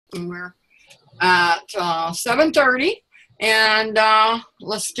And we're at 7:30. And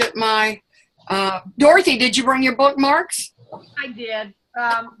let's get my, Dorothy, did you bring your bookmarks? I did.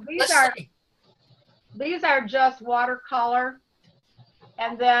 These are just watercolor.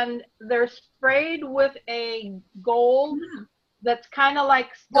 And then they're sprayed with a gold that's kind of like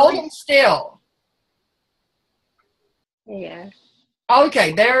Golden still. Yeah.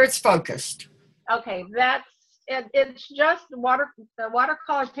 Okay, there it's focused. Okay, that's it. It's just the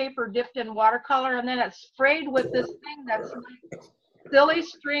watercolor paper dipped in watercolor, and then it's sprayed with this thing that's like silly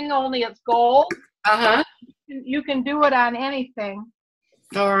string, only it's gold. Uh-huh. You can do it on anything.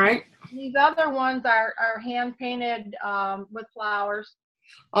 All right. These other ones are hand painted with flowers.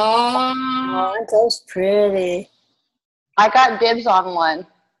 Aren't those pretty? I got dibs on one.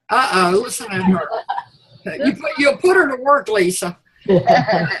 Uh-oh, listen to her. You'll put her to work, Lisa.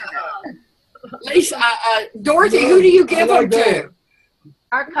 Lisa, Dorothy, who do you give them to?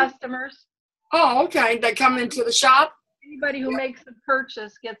 Our customers. Oh, okay. They come into the shop? Anybody who makes a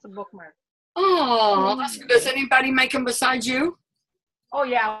purchase gets a bookmark. Oh, does anybody make them besides you? Oh,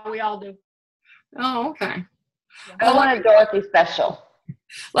 yeah, we all do. Oh, okay. I want a Dorothy special.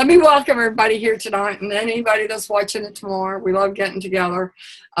 Let me welcome everybody here tonight and anybody that's watching it tomorrow. We love getting together.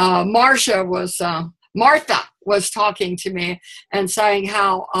 Martha was talking to me and saying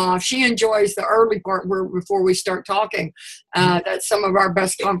how she enjoys the early part before we start talking, that some of our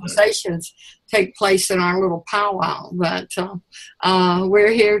best conversations take place in our little powwow. But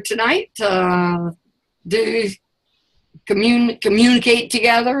we're here tonight to communicate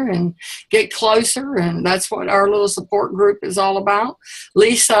together and get closer, and that's what our little support group is all about.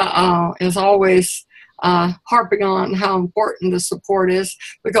 Lisa is always harping on how important the support is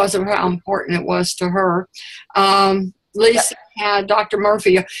because of how important it was to her. Lisa had Dr.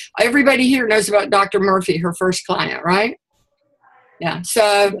 Murphy. Everybody here knows about Dr. Murphy, her first client, right? Yeah.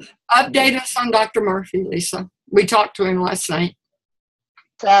 So update us on Dr. Murphy, Lisa. We talked to him last night.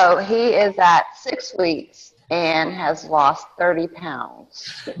 So he is at 6 weeks and has lost 30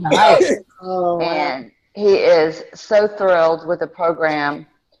 pounds. Nice. And he is so thrilled with the program.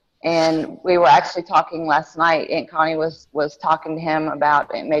 And we were actually talking last night. Aunt Connie was talking to him about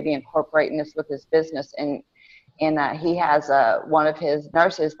maybe incorporating this with his business. And he has one of his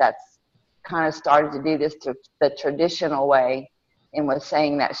nurses that's kind of started to do this the traditional way, and was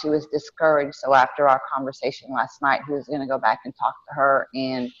saying that she was discouraged. So after our conversation last night, he was going to go back and talk to her.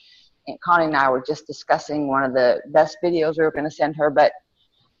 And Aunt Connie and I were just discussing one of the best videos we were going to send her. But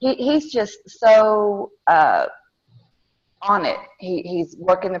he's just so on it. He's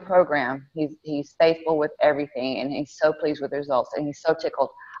working the program. He's faithful with everything, and he's so pleased with the results, and he's so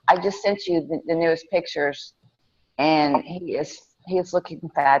tickled. I just sent you the newest pictures, and he is looking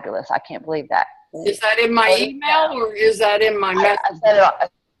fabulous. I can't believe that. Is that in my email or is that in my message? I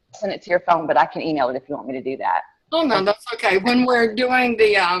sent it to your phone, but I can email it if you want me to do that. Oh, no, that's okay. When we're doing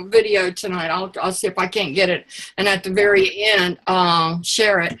the video tonight, I'll see if I can't get it. And at the very end,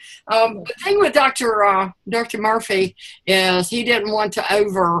 share it. The thing with Dr. Murphy is he didn't want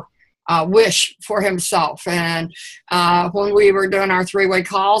to wish for himself. And when we were doing our three-way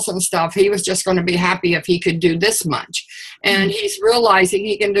calls and stuff, he was just going to be happy if he could do this much. And he's realizing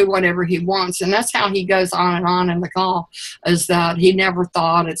he can do whatever he wants. And that's how he goes on in the call, is that he never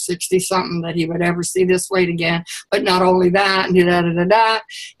thought at 60-something that he would ever see this weight again. But not only that,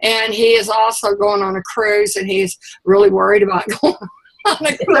 and he is also going on a cruise, and he's really worried about going on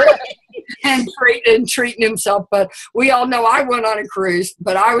a cruise. And treating himself. But we all know I went on a cruise,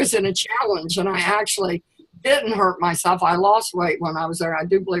 but I was in a challenge, and I actually didn't hurt myself. I lost weight when I was there. I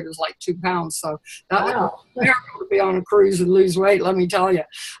do believe it was like 2 pounds. So that was a miracle to be on a cruise and lose weight, let me tell you.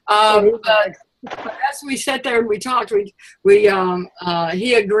 But as we sat there and we talked,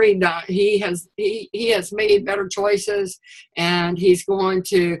 he agreed that he has made better choices, and he's going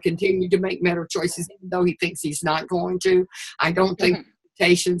to continue to make better choices, even though he thinks he's not going to. I don't think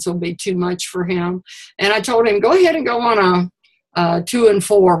will be too much for him. And I told him, go ahead and go on a 2 and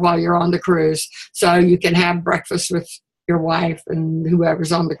 4 while you're on the cruise, so you can have breakfast with your wife and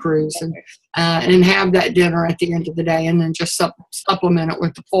whoever's on the cruise, and have that dinner at the end of the day, and then just supplement it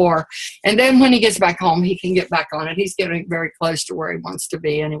with the 4. And then when he gets back home, he can get back on it. He's getting very close to where he wants to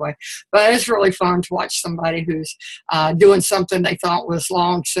be anyway. But it's really fun to watch somebody who's doing something they thought was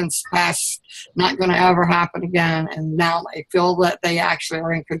long since past, not going to ever happen again, and now they feel that they actually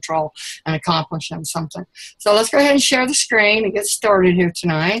are in control and accomplishing something. So let's go ahead and share the screen and get started here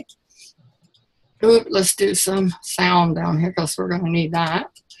tonight. Ooh, let's do some sound down here because we're going to need that.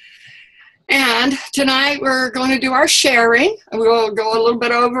 And tonight we're going to do our sharing. We'll go a little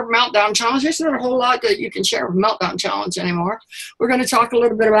bit over Meltdown Challenge. There's not a whole lot that you can share with Meltdown Challenge anymore. We're going to talk a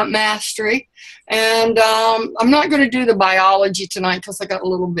little bit about mastery. And I'm not going to do the biology tonight because I got a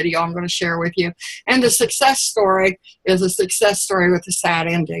little video I'm going to share with you. And the success story is a success story with a sad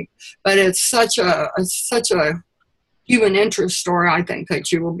ending. But it's such a human interest story, I think,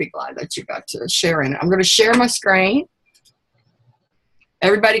 that you will be glad that you got to share in it. I'm going to share my screen.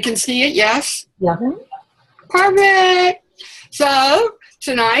 Everybody can see it, yes? Yeah. Perfect. So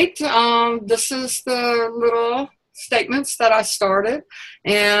tonight, this is the little statements that I started,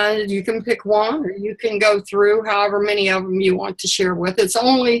 and you can pick one, or you can go through however many of them you want to share with. It's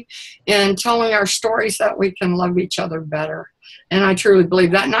only in telling our stories that we can love each other better, and I truly believe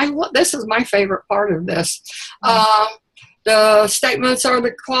that. And this is my favorite part of this. The statements are: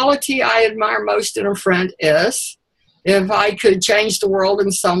 the quality I admire most in a friend is. If I could change the world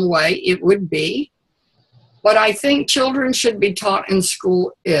in some way, it would be. What I think children should be taught in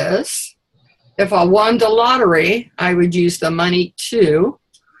school is. If I won the lottery, I would use the money too.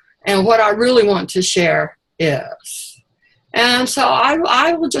 And what I really want to share is. And so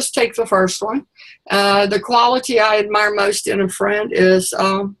I will just take the first one. The quality I admire most in a friend is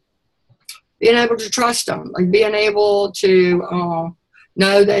being able to trust them, like being able to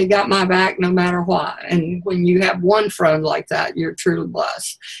know they got my back no matter what. And when you have one friend like that, you're truly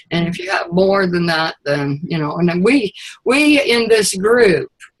blessed. And if you have more than that, then, you know, and then we in this group,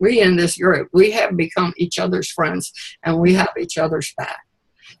 we have become each other's friends, and we have each other's back.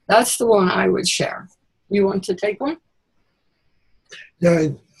 That's the one I would share. You want to take one? Yeah,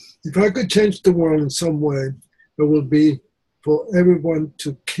 if I could change the world in some way, it would be for everyone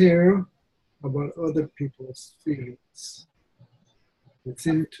to care about other people's feelings. It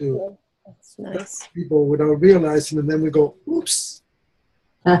seems to That's nice. people without realizing, and then we go, oops.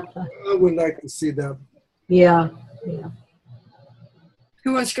 I would like to see that. Yeah. Yeah.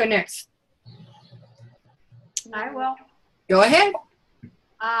 Who wants to go next? I will. Go ahead.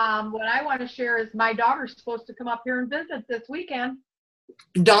 What I want to share is my daughter's supposed to come up here and visit this weekend.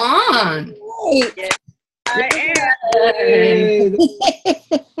 Dawn. Hey,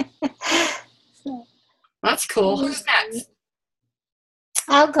 That's cool. Who's next?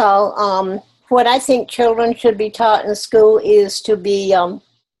 I'll go. What I think children should be taught in school is to be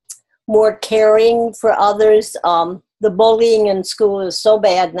more caring for others. The bullying in school is so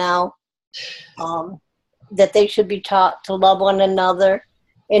bad now that they should be taught to love one another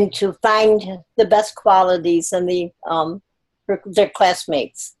and to find the best qualities in their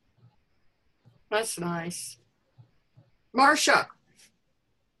classmates. That's nice. Marcia,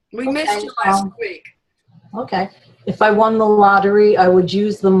 we Okay, missed you last week. Okay. If I won the lottery, I would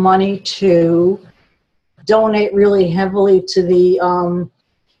use the money to donate really heavily to the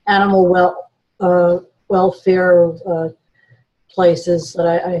animal welfare places that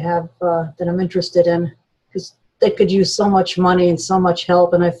I have that I'm interested in, because they could use so much money and so much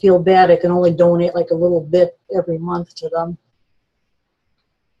help, and I feel bad I can only donate like a little bit every month to them.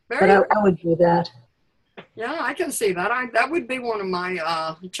 But I would do that. Yeah, I can see that. That would be one of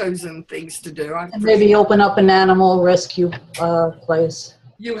my chosen things to do. And maybe open up an animal rescue place.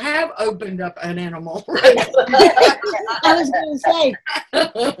 You have opened up an animal. I was going to say.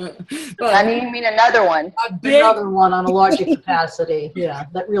 I mean another one. A big, Another one on a larger capacity. Yeah,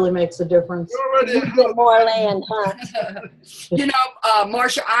 that really makes a difference. Get more land, huh? you know,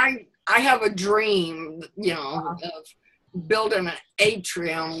 Marcia, I have a dream, you know, of building an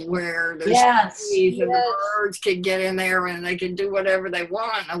atrium where there's trees and the birds could get in there and they could do whatever they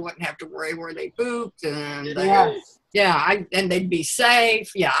want. I wouldn't have to worry where they pooped, and and they'd be safe.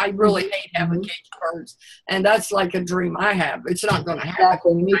 Yeah, I really hate having caged birds, and that's like a dream I have. It's not going to happen.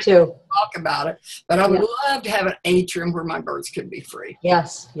 Exactly, me too. Talk about it, but I would love to have an atrium where my birds could be free.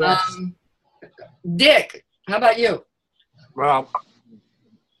 Yes, yes. Dick, how about you? Well, a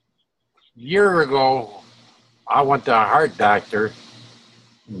year ago, I went to a heart doctor.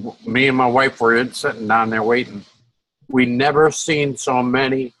 Me and my wife were sitting down there waiting. We never seen so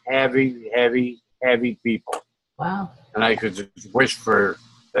many heavy people. Wow. And I could just wish for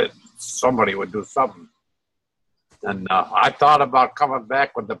that somebody would do something. And I thought about coming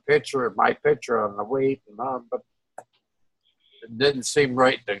back with my picture on the weight, and but it didn't seem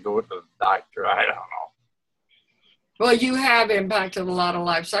right to go to the doctor. I don't know. Well, you have impacted a lot of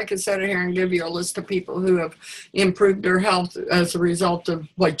lives. I could sit here and give you a list of people who have improved their health as a result of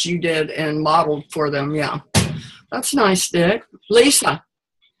what you did and modeled for them. Yeah, that's nice, Dick. Lisa.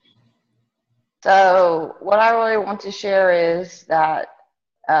 So what I really want to share is that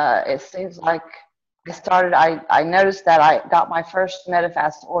it seems like I noticed that I got my first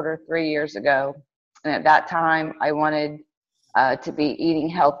MetaFast order 3 years ago. And at that time, I wanted to be eating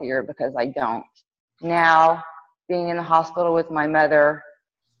healthier because I don't. Now, being in the hospital with my mother,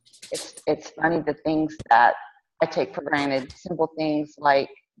 it's funny the things that I take for granted. Simple things like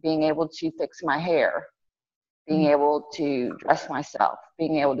being able to fix my hair, being able to dress myself,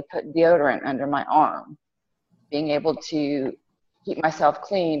 being able to put deodorant under my arm, being able to keep myself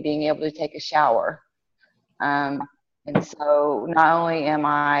clean, being able to take a shower. And so not only am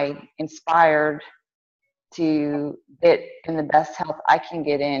I inspired to get in the best health I can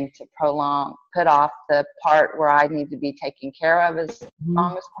get in to put off the part where I need to be taken care of as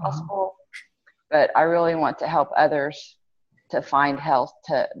long as possible, but I really want to help others to find health.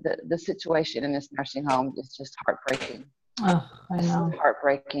 The situation in this nursing home is just heartbreaking. Oh, I know. It's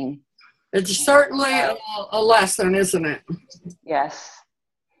heartbreaking. It's certainly a lesson, isn't it? Yes.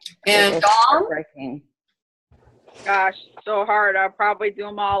 And it's Dawn? heartbreaking. Gosh, so hard. I'll probably do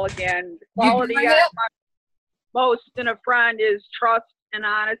them all again. The quality I want most in a friend is trust and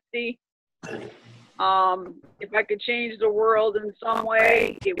honesty. If I could change the world in some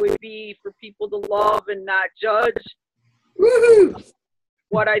way, it would be for people to love and not judge. Woohoo!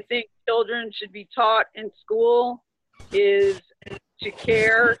 What I think children should be taught in school is to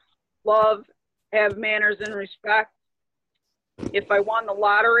care, love, have manners and respect. If I won the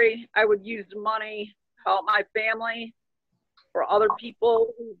lottery, I would use the money to help my family or other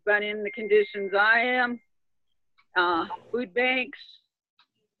people who've been in the conditions I am. Food banks,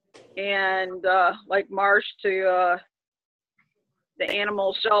 and like Marsh to the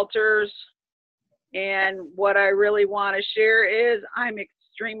animal shelters. And what I really want to share is I'm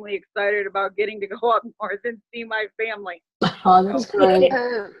extremely excited about getting to go up north and see my family. Oh, that's great.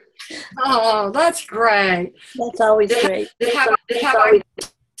 Oh, that's great. That's always great. How I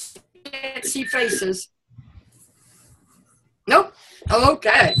can't see faces? Nope.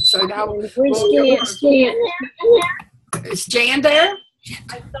 Okay. So now is Jan there?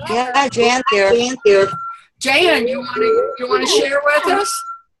 Yeah, Jan's here. Jan, you want to share with us?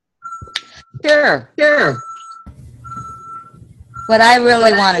 Sure. What I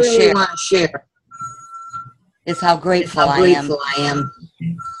really want to share is how grateful I am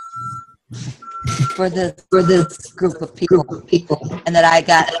for this group of people, and that I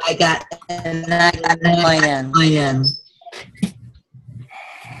got join in.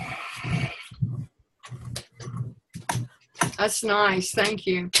 That's nice. Thank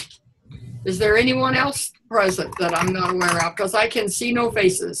you. Is there anyone else present that I'm not aware of? Because I can see no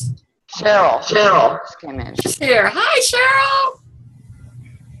faces. Cheryl just came in. She's here. Hi, Cheryl.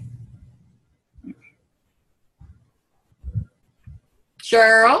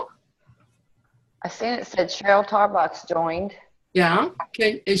 Cheryl? I seen it said Cheryl Tarbox joined. Yeah.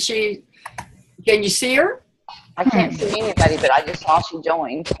 Can you see her? I can't see anybody, but I just saw she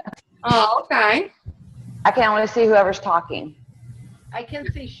joined. Oh, okay. I can only see whoever's talking. I can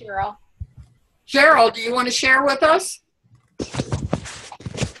see Cheryl. Cheryl, do you want to share with us?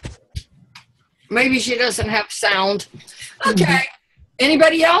 Maybe she doesn't have sound. Okay.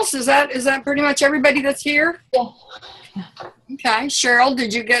 Anybody else? Is that pretty much everybody that's here? Yeah. Okay. Cheryl,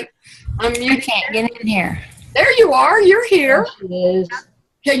 did you get unmuted? I can't get in here. There you are. You're here. Yes.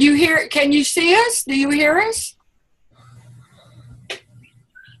 Can you see us? Do you hear us?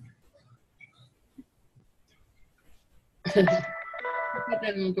 I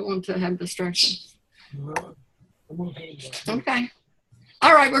don't want to have distractions. Okay.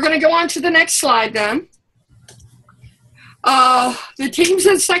 All right, we're going to go on to the next slide then. The team's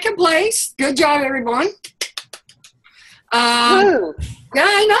in second place. Good job, everyone. Yeah,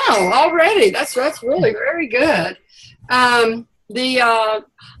 I know already. That's really very good. On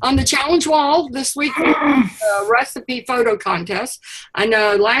the challenge wall this week, recipe photo contest. I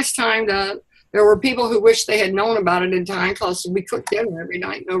know last time there were people who wished they had known about it in time because we cook dinner every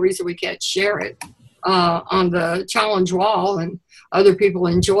night. No reason we can't share it on the challenge wall, and other people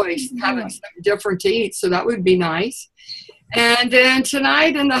enjoy having something different to eat, so that would be nice. And then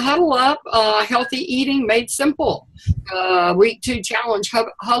tonight in the Huddle Up, Healthy Eating Made Simple, Week 2 Challenge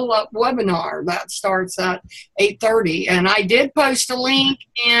Huddle Up webinar. That starts at 8:30. And I did post a link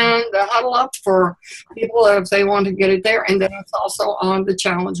in the Huddle Up for people if they want to get it there. And then it's also on the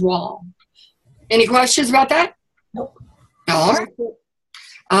challenge wall. Any questions about that? Nope. All right.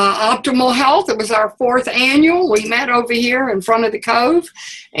 Optimal Health, it was our 4th annual. We met over here in front of the Cove.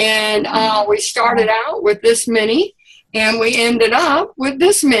 And we started out with this many. And we ended up with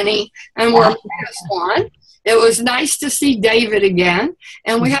this many, and we're this one. It was nice to see David again,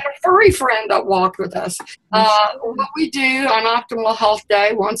 and we had a furry friend that walked with us. What we do on Optimal Health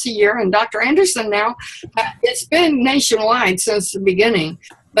Day once a year, and Dr. Anderson now, it's been nationwide since the beginning,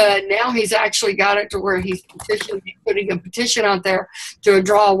 but now he's actually got it to where he's putting a petition out there to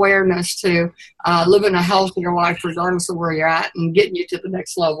draw awareness to living a healthier life regardless of where you're at, and getting you to the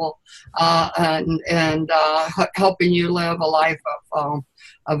next level, and helping you live a life of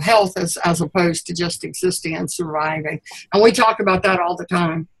health as opposed to just existing and surviving. And we talk about that all the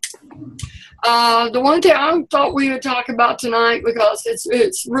time. The one thing I thought we would talk about tonight, because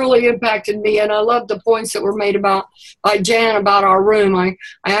it's really impacted me, and I love the points that were made by Jan about our room. I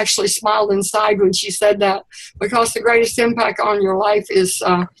actually smiled inside when she said that, because the greatest impact on your life is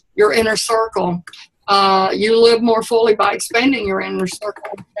your inner circle. You live more fully by expanding your inner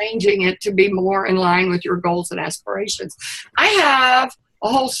circle, changing it to be more in line with your goals and aspirations. I have a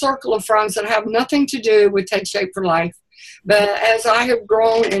whole circle of friends that have nothing to do with Take Shape for Life. But as I have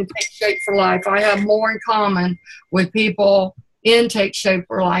grown in Take Shape for Life, I have more in common with people in Take Shape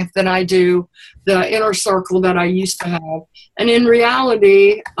for Life than I do the inner circle that I used to have. And in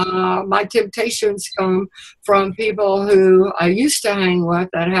reality, my temptations come from people who I used to hang with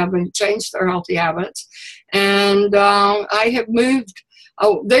that haven't changed their healthy habits. And I have moved.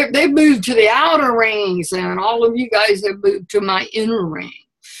 Oh, they've moved to the outer rings, and all of you guys have moved to my inner ring.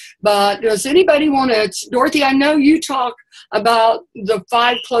 But does anybody want to, Dorothy, I know you talk about the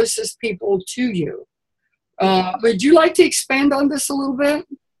 5 closest people to you. Would you like to expand on this a little bit?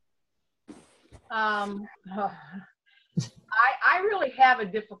 I really have a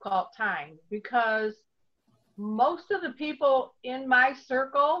difficult time, because most of the people in my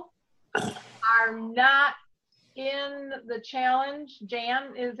circle are not in the challenge.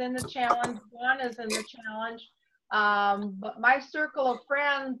 Jan is in the challenge. John is in the challenge. But my circle of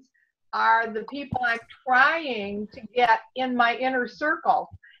friends are the people I'm trying to get in my inner circle.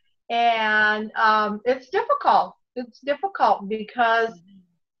 And it's difficult. It's difficult because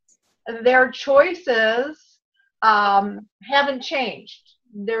their choices haven't changed.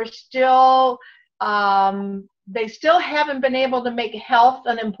 They're still, they still haven't been able to make health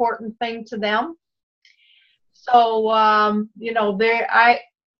an important thing to them. So, you know,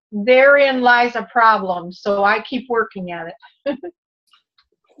 therein lies a problem. So I keep working at it.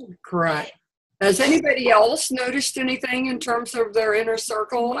 Correct. Has anybody else noticed anything in terms of their inner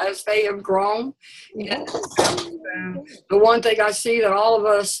circle as they have grown? And the one thing I see that all of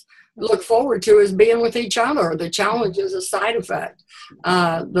us look forward to is being with each other. The challenge is a side effect.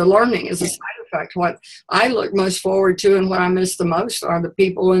 The learning is a side effect. What I look most forward to and what I miss the most are the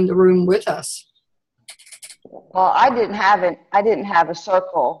people in the room with us. Well, I didn't have a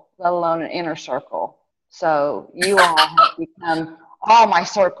circle, let alone an inner circle. So you all have become all my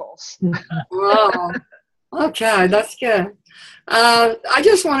circles. Wow. Okay, that's good. I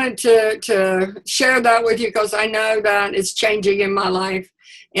just wanted to share that with you because I know that it's changing in my life.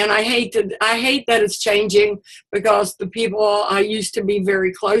 And I hate that it's changing because the people I used to be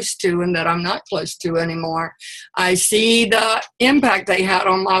very close to and that I'm not close to anymore, I see the impact they had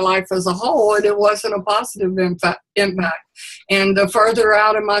on my life as a whole, and it wasn't a positive impact. And the further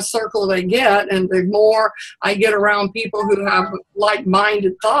out of my circle they get, and the more I get around people who have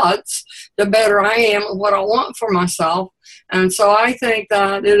like-minded thoughts, the better I am at what I want for myself. And so I think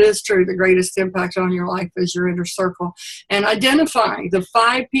that it is true. The greatest impact on your life is your inner circle. And identifying the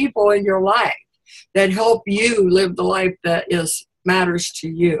 5 people in your life that help you live the life that matters to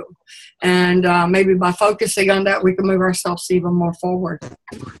you. And maybe by focusing on that, we can move ourselves even more forward.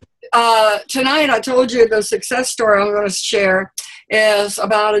 Tonight, I told you the success story I'm going to share is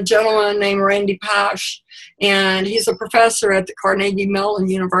about a gentleman named Randy Pash, and he's a professor at the Carnegie Mellon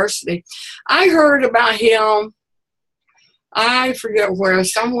University. I heard about him, I forget where,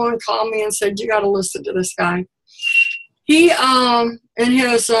 someone called me and said, you got to listen to this guy. He, in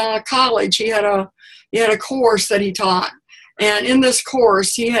his college, he had a course that he taught. And in this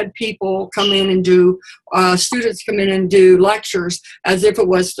course, he had people come in and do, students come in and do lectures as if it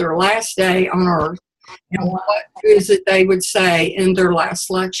was their last day on earth. And what is it they would say in their last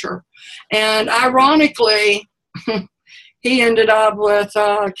lecture? And ironically, he ended up with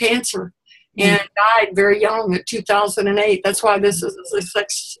cancer and died very young at 2008. That's why this is a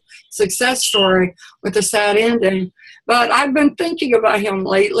success story with a sad ending. But I've been thinking about him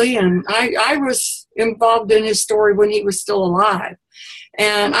lately, and I was involved in his story when he was still alive.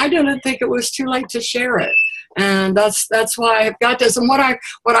 And I didn't think it was too late to share it. And that's why I've got this. And what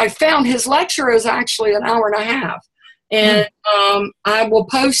I found, his lecture is actually an hour and a half. And I will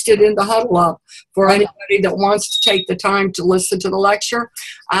post it in the Huddle Up for anybody that wants to take the time to listen to the lecture.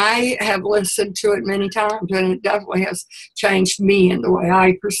 I have listened to it many times, and it definitely has changed me in the way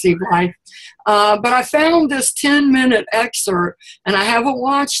I perceive life. But I found this 10-minute excerpt, and I haven't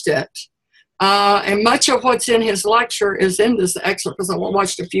watched it. And much of what's in his lecture is in this excerpt because I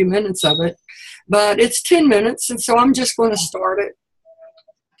watched a few minutes of it. But it's 10 minutes, and so I'm just going to start it.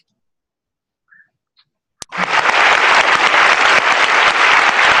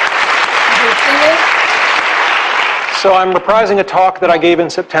 So I'm reprising a talk that I gave in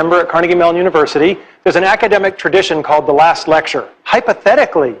September at Carnegie Mellon University. There's an academic tradition called the last lecture.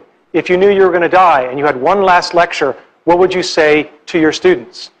 Hypothetically, if you knew you were going to die and you had one last lecture, what would you say to your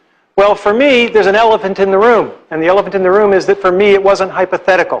students? Well, for me, there's an elephant in the room. And the elephant in the room is that for me, it wasn't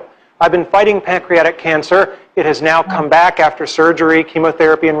hypothetical. I've been fighting pancreatic cancer. It has now come back after surgery,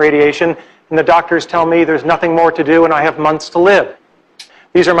 chemotherapy, and radiation. And the doctors tell me there's nothing more to do and I have months to live.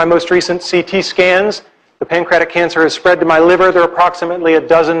 These are my most recent CT scans. The pancreatic cancer has spread to my liver. There are approximately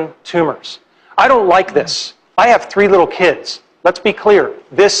 12 tumors. I don't like this. I have 3 little kids. Let's be clear.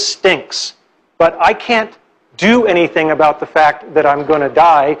 This stinks. But I can't do anything about the fact that I'm going to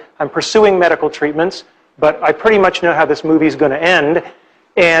die. I'm pursuing medical treatments, but I pretty much know how this movie's going to end.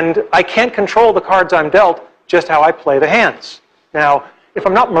 And I can't control the cards I'm dealt, just how I play the hands. Now, if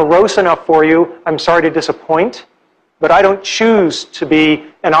I'm not morose enough for you, I'm sorry to disappoint, but I don't choose to be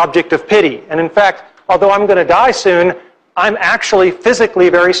an object of pity. And in fact, although I'm going to die soon, I'm actually physically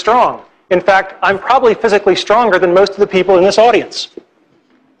very strong. In fact, I'm probably physically stronger than most of the people in this audience.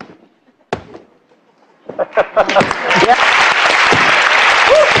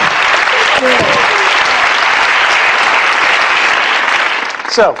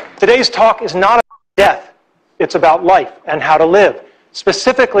 So, today's talk is not about death. It's about life and how to live,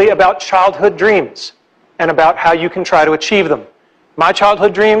 specifically about childhood dreams and about how you can try to achieve them. My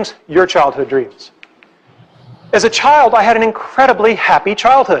childhood dreams, your childhood dreams. As a child, I had an incredibly happy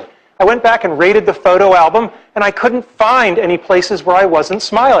childhood. I went back and rated the photo album, and I couldn't find any places where I wasn't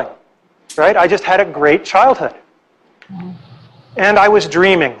smiling. Right? I just had a great childhood. And I was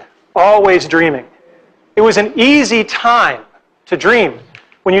dreaming, always dreaming. It was an easy time to dream.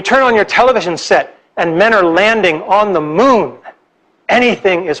 When you turn on your television set and men are landing on the moon,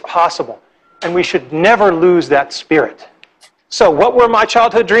 anything is possible. And we should never lose that spirit. So what were my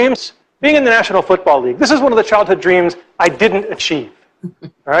childhood dreams? Being in the National Football League. This is one of the childhood dreams I didn't achieve. All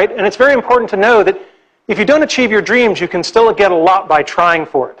right? And it's very important to know that if you don't achieve your dreams, you can still get a lot by trying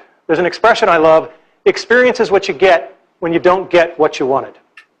for it. There's an expression I love, experience is what you get when you don't get what you wanted.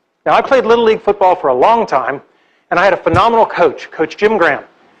 Now, I played Little League football for a long time, and I had a phenomenal coach, Coach Jim Graham,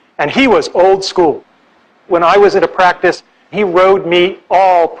 and he was old school. When I was at a practice, he rode me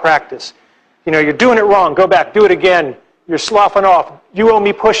all practice. You know, you're doing it wrong, go back, do it again. You're sloughing off, you owe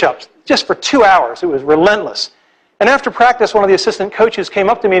me push-ups. Just for 2 hours, it was relentless. And after practice, one of the assistant coaches came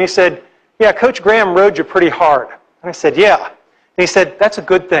up to me and he said, yeah, Coach Graham rode you pretty hard. And I said, yeah. And he said, that's a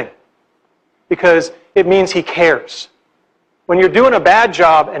good thing, because it means he cares. When you're doing a bad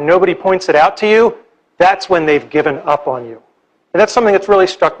job and nobody points it out to you, that's when they've given up on you. And that's something that's really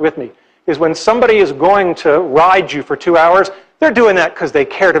stuck with me, is when somebody is going to ride you for 2 hours, they're doing that because they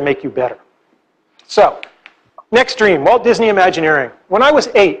care to make you better. So, next dream, Walt Disney Imagineering. When I was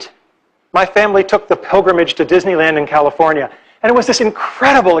 8, my family took the pilgrimage to Disneyland in California. And it was this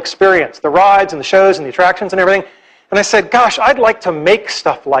incredible experience, the rides and the shows and the attractions and everything. And I said, gosh, I'd like to make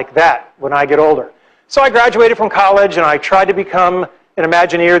stuff like that when I get older. So I graduated from college and I tried to become an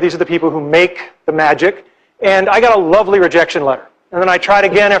Imagineer. These are the people who make the magic. And I got a lovely rejection letter. And then I tried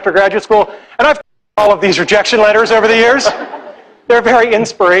again after graduate school. And I've all of these rejection letters over the years. They're very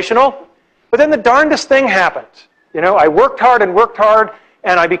inspirational. But then the darndest thing happened. You know, I worked hard,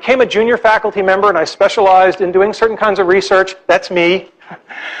 and I became a junior faculty member, and I specialized in doing certain kinds of research. That's me.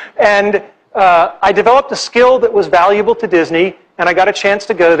 And I developed a skill that was valuable to Disney, and I got a chance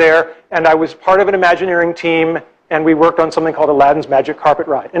to go there, and I was part of an Imagineering team, and we worked on something called Aladdin's Magic Carpet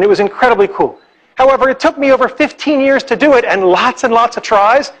Ride. And it was incredibly cool. However, it took me over 15 years to do it, and lots of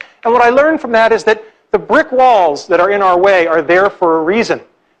tries. And what I learned from that is that the brick walls that are in our way are there for a reason.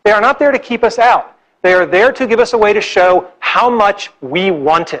 They are not there to keep us out. They are there to give us a way to show how much we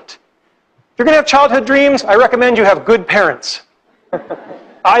want it. If you're going to have childhood dreams, I recommend you have good parents.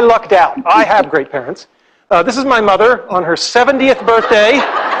 I lucked out. I have great parents. This is my mother on her 70th birthday.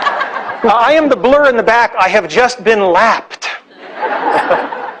 I am the blur in the back. I have just been lapped.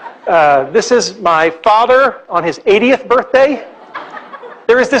 This is my father on his 80th birthday.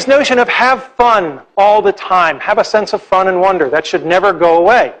 There is this notion of have fun all the time. Have a sense of fun and wonder. That should never go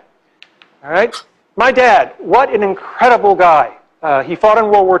away. All right? My dad, what an incredible guy. He fought in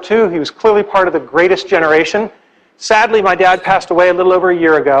World War II. He was clearly part of the greatest generation. Sadly, my dad passed away a little over a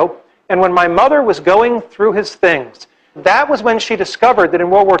year ago. And when my mother was going through his things, that was when she discovered that in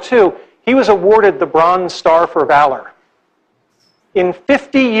World War II, he was awarded the Bronze Star for Valor. In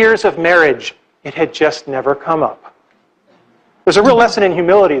 50 years of marriage, it had just never come up. There's a real lesson in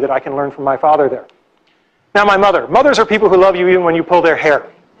humility that I can learn from my father there. Now, my mother. Mothers are people who love you even when you pull their hair.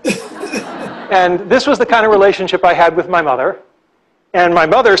 And this was the kind of relationship I had with my mother. And my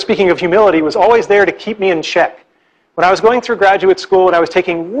mother, speaking of humility, was always there to keep me in check. When I was going through graduate school and I was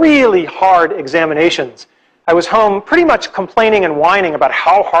taking really hard examinations, I was home pretty much complaining and whining about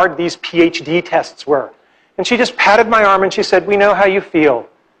how hard these PhD tests were. And she just patted my arm and she said, "We know how you feel.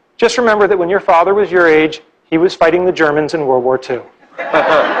 Just remember that when your father was your age, he was fighting the Germans in World War II."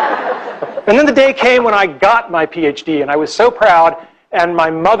 And then the day came when I got my PhD, and I was so proud, and my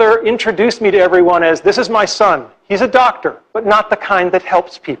mother introduced me to everyone as, "This is my son. He's a doctor, but not the kind that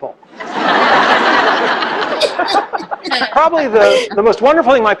helps people." Probably the most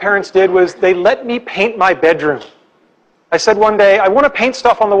wonderful thing my parents did was they let me paint my bedroom. I said one day, "I want to paint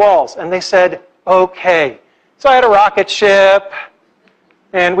stuff on the walls." And they said, "Okay." So I had a rocket ship,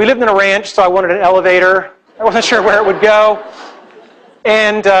 and we lived in a ranch, so I wanted an elevator. I wasn't sure where it would go.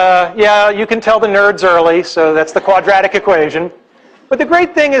 And yeah, you can tell the nerds early, so that's the quadratic equation. But the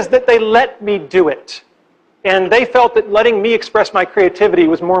great thing is that they let me do it. And they felt that letting me express my creativity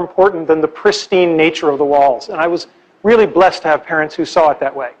was more important than the pristine nature of the walls. And I was really blessed to have parents who saw it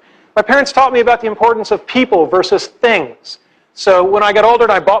that way. My parents taught me about the importance of people versus things. So when I got older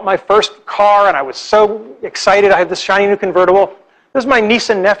and I bought my first car and I was so excited, I had this shiny new convertible. This is my niece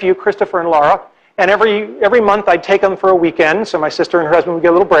and nephew, Christopher and Laura. And every month I'd take them for a weekend, so my sister and her husband would get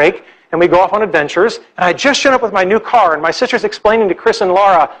a little break, and we'd go off on adventures. And I'd just shown up with my new car, and my sister's explaining to Chris and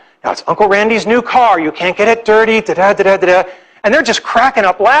Laura, "Now it's Uncle Randy's new car, you can't get it dirty, da-da-da-da-da." And they're just cracking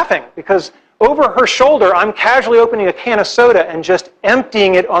up laughing, because over her shoulder, I'm casually opening a can of soda and just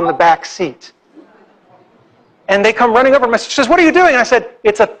emptying it on the back seat. And they come running over, and my sister says, "What are you doing?" And I said,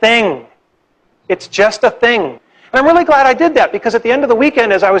 "It's a thing. It's just a thing." And I'm really glad I did that, because at the end of the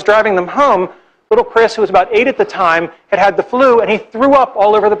weekend, as I was driving them home, little Chris, who was about 8 at the time, had the flu, and he threw up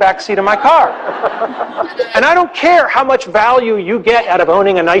all over the back seat of my car. And I don't care how much value you get out of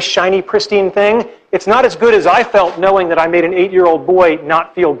owning a nice, shiny, pristine thing. It's not as good as I felt knowing that I made an 8-year-old boy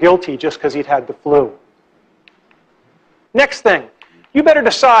not feel guilty just because he'd had the flu. Next thing, you better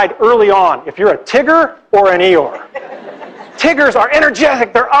decide early on if you're a Tigger or an Eeyore. Tiggers are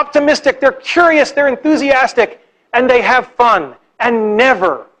energetic, they're optimistic, they're curious, they're enthusiastic, and they have fun. And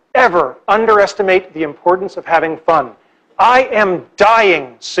never, ever underestimate the importance of having fun. I am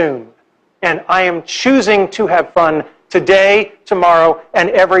dying soon, and I am choosing to have fun today, tomorrow, and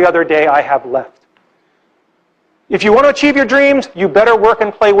every other day I have left. If you want to achieve your dreams, you better work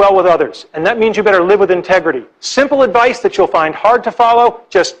and play well with others, and that means you better live with integrity. Simple advice that you'll find hard to follow,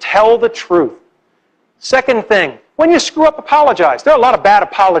 just tell the truth. Second thing, when you screw up, apologize. There are a lot of bad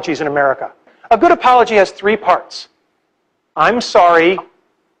apologies in America. A good apology has 3 parts. I'm sorry.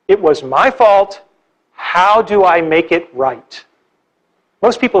 It was my fault. How do I make it right?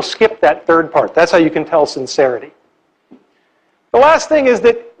 Most people skip that 3rd part. That's how you can tell sincerity. The last thing is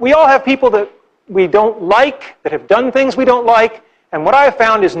that we all have people that we don't like, that have done things we don't like, and what I have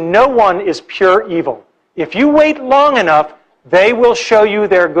found is no one is pure evil. If you wait long enough, they will show you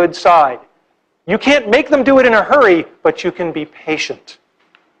their good side. You can't make them do it in a hurry, but you can be patient.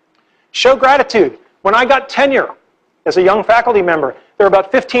 Show gratitude. When I got tenure as a young faculty member, there were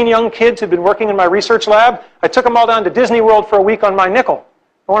about 15 young kids who'd been working in my research lab. I took them all down to Disney World for a week on my nickel.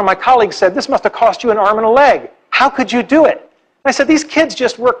 And one of my colleagues said, "This must have cost you an arm and a leg. How could you do it?" And I said, "These kids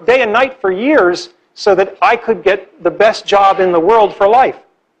just worked day and night for years so that I could get the best job in the world for life.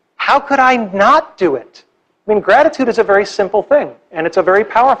 How could I not do it?" I mean, gratitude is a very simple thing, and it's a very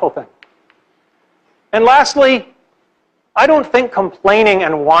powerful thing. And lastly, I don't think complaining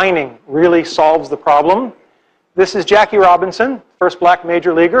and whining really solves the problem. This is Jackie Robinson, first black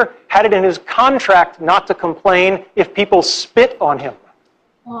major leaguer, had it in his contract not to complain if people spit on him.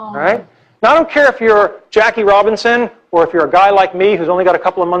 All right? Now, I don't care if you're Jackie Robinson or if you're a guy like me who's only got a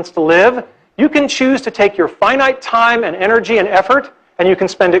couple of months to live. You can choose to take your finite time and energy and effort, and you can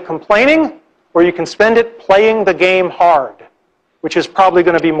spend it complaining, or you can spend it playing the game hard, which is probably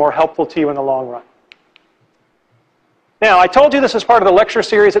going to be more helpful to you in the long run. Now, I told you this is part of the lecture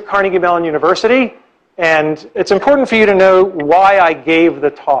series at Carnegie Mellon University. And it's important for you to know why I gave the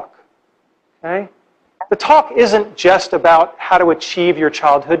talk. Okay? The talk isn't just about how to achieve your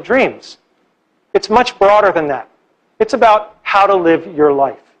childhood dreams. It's much broader than that. It's about how to live your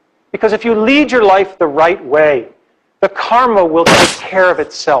life. Because if you lead your life the right way, the karma will take care of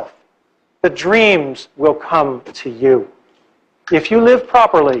itself. The dreams will come to you. If you live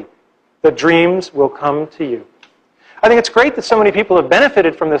properly, the dreams will come to you. I think it's great that so many people have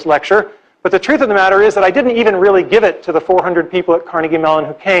benefited from this lecture, but the truth of the matter is that I didn't even really give it to the 400 people at Carnegie Mellon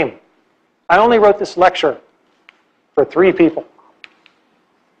who came. I only wrote this lecture for 3 people.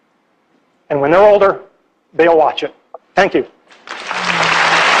 And when they're older, they'll watch it. Thank you.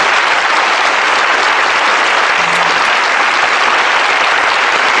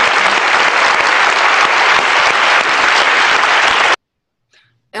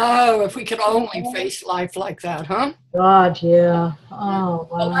 Oh, if we could only face life like that, huh? God, yeah. Oh,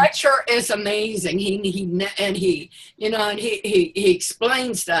 The wow. lecture is amazing. He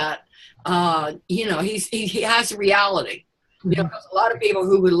explains that. He has reality. You know, 'cause a lot of people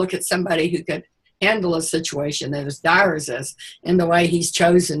who would look at somebody who could handle a situation that as dire as this, and the way he's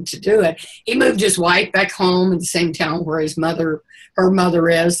chosen to do it. He moved his wife back home in the same town where her mother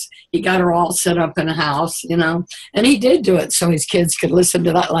is. He got her all set up in a house, you know, and he did do it so his kids could listen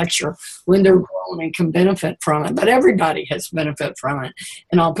to that lecture when they're grown and can benefit from it. But everybody has benefit from it,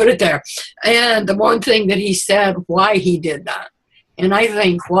 and I'll put it there. And the one thing that he said, why he did that, and I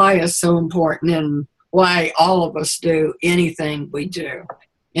think why is so important and why all of us do anything we do.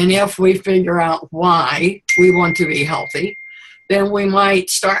 And if we figure out why we want to be healthy, then we might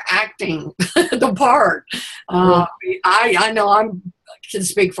start acting the part. I know I can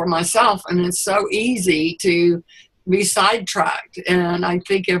speak for myself, and it's so easy to be sidetracked. And I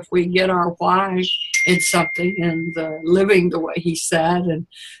think if we get our why in something and living the way he said, and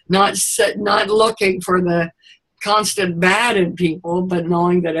not looking for the constant bad in people, but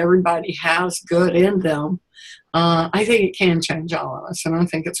knowing that everybody has good in them, I think it can change all of us, and I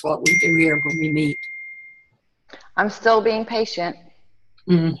think it's what we do here when we meet. I'm still being patient.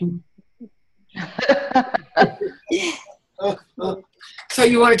 Mm-hmm. So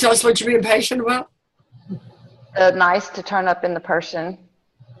you want to tell us what you're being patient about? The nice to turn up in the person,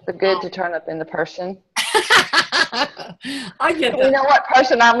 the good to turn up in the person. I get that. You know what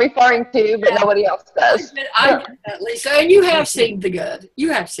person I'm referring to, but nobody else does. I get that, Lisa. And you have seen the good.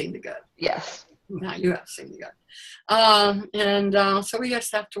 You have seen the good. Yes. No, you have seen the good. So we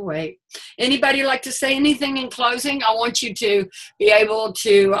just have to wait. Anybody like to say anything in closing? I want you to be able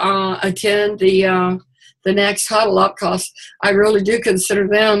to attend the next Huddle Up, because I really do consider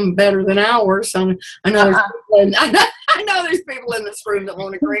them better than ours. And I know, I know there's people in this room that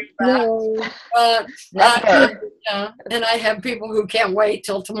won't agree with that. But and I have people who can't wait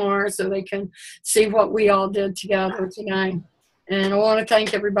till tomorrow so they can see what we all did together tonight. And I want to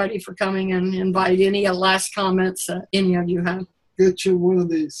thank everybody for coming and invite any last comments any of you have. Get you one of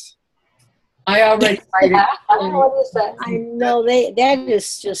these. I already invited. I know that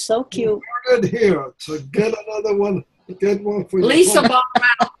is just so cute. Good here. So get another one. Get one for Lisa bought them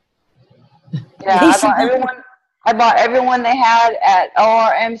out. Yeah, I bought everyone they had at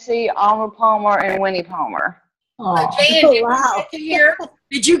ORMC, Arnold Palmer, and Winnie Palmer. Jan,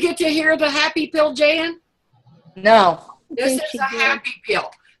 did you get to hear the happy pill, Jan? No. This is a happy pill.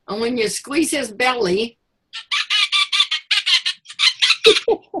 And when you squeeze his belly,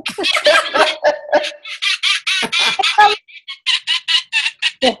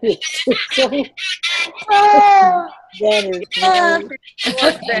 That is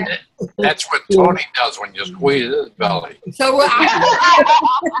That's what Tony does when you squeeze his belly. So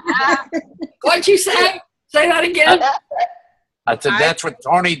what'd you say? Say that again. I said, that's what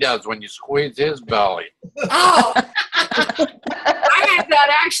Tony does when you squeeze his belly. Oh, I have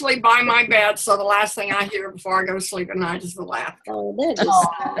that actually by my bed, so the last thing I hear before I go to sleep at night is the laughter. Oh,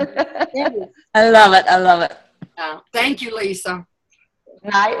 that is. I love it. I love it. Thank you, Lisa.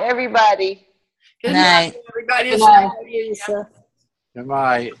 Night, everybody. Good night, everybody. Good night, Lisa. Good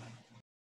night.